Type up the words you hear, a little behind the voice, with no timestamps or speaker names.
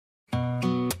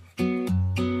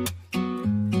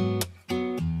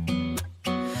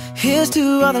Here's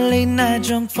to all the late night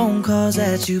drunk phone calls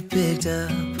that you picked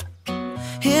up.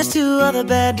 Here's to all the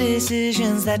bad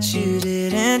decisions that you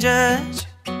didn't judge.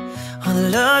 All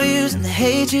the love yous and the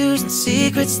hate yous and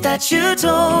secrets that you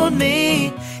told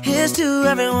me. Here's to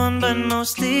everyone but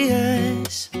mostly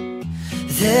us.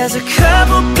 There's a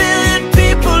couple billion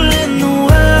people in the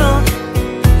world,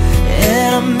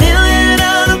 and a million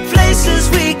other places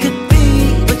we could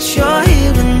be, but you're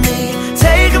here with me.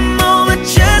 Take a moment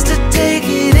just to take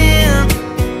it in,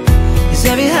 'cause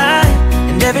every high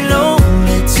and every low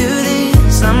led to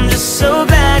this. I'm just so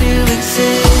glad you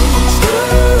exist.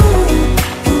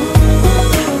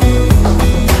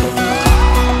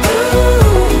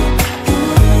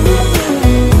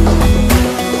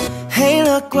 Hey,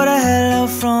 look what a hello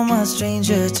from a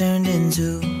stranger turned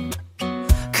into.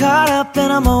 Caught up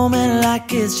in a moment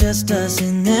like it's just us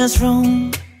in this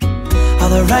room. All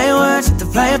the right words at the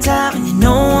right time, and you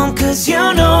know them 'cause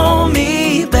you know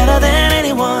me better than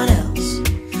anyone else.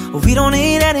 Well, we don't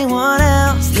need anyone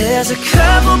else. There's a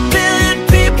couple billion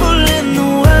people in the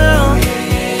world,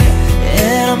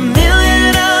 and a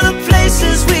million other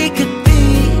places we could be,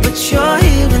 but you're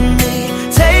here with me.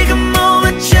 Take a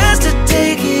moment just to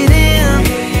take it in,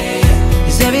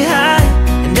 'cause every high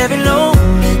and every low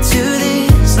led to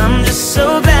this. I'm just so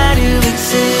glad you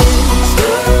exist.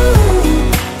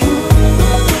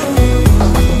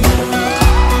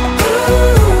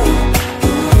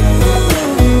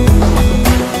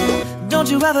 Don't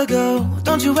you ever go,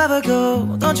 don't you ever go,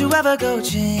 don't you ever go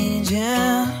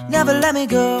changing. Never let me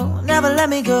go, never let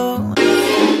me go.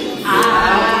 I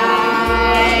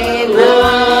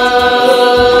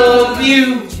love you.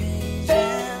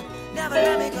 Never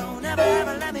let me go, never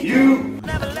ever let me go.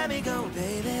 Never let me go,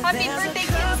 baby. Happy birthday,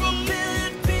 Kinsey.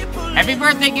 Happy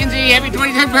birthday, Kinsey. Happy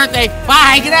 23rd birthday.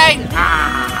 Bye. Good night.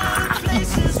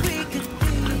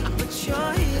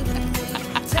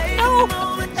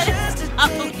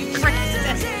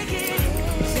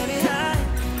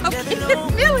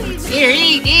 Here,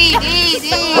 eat.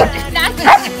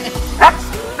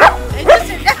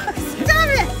 Stop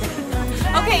it!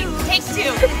 Okay, take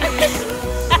two.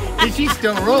 She's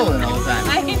still rolling all the time.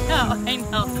 I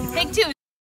know. Take two.